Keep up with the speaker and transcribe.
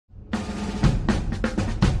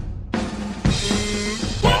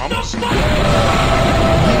YouTube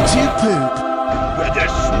poop. Where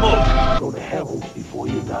there's smoke. Go to hell before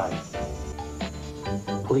you die.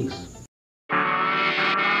 Please.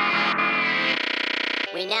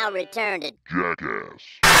 We now return to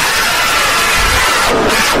Jackass.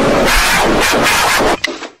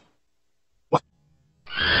 What?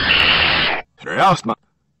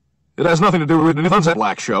 It has nothing to do with the Sunset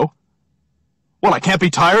Black show. Well, I can't be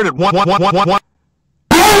tired at one. Peter,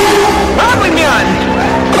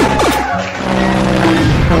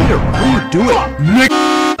 what are you doing? Nick!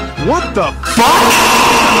 What the fuck?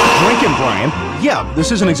 Drinking, Brian. Yeah,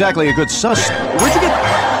 this isn't exactly a good sus. Where'd you get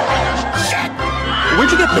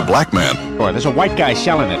The black man. Boy, there's a white guy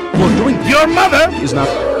selling it. We're doing. Your mother is not.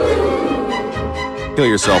 Kill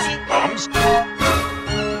yourself.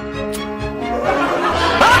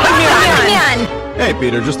 Hey,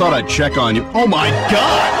 Peter, just thought I'd check on you. Oh my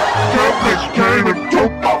God!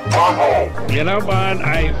 You know, Bond,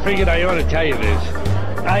 I figured I ought to tell you this.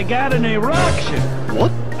 I got an erection.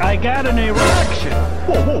 What? I got an erection.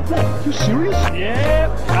 Whoa! You serious? Yeah,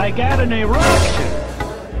 I got an erection.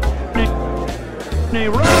 An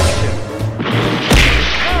erection.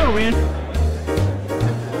 Heroin.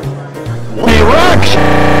 Erection.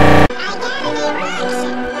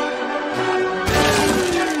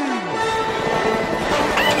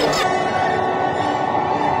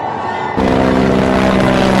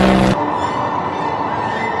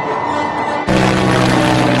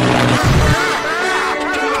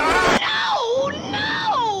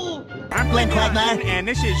 And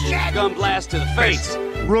this is gun blast to the face.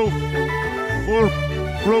 Roof.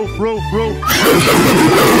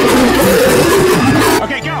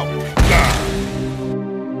 Okay, go.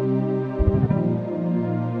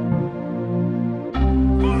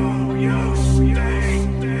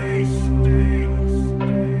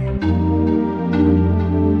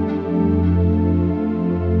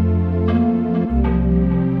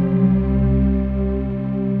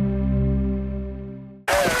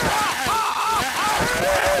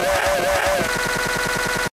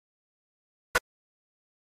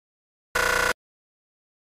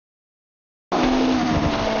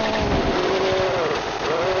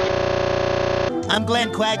 I'm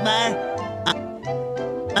Glenn Quagmire,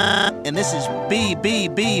 and this is B.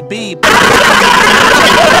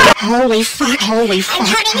 Holy fuck, holy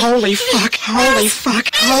fuck, holy fuck, holy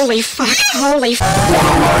fuck, holy fuck, holy fuck.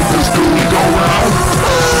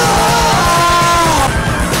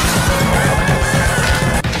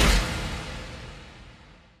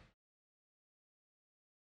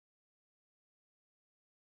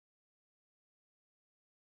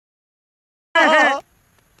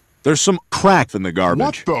 There's some crack in the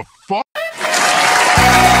garbage. What the fuck?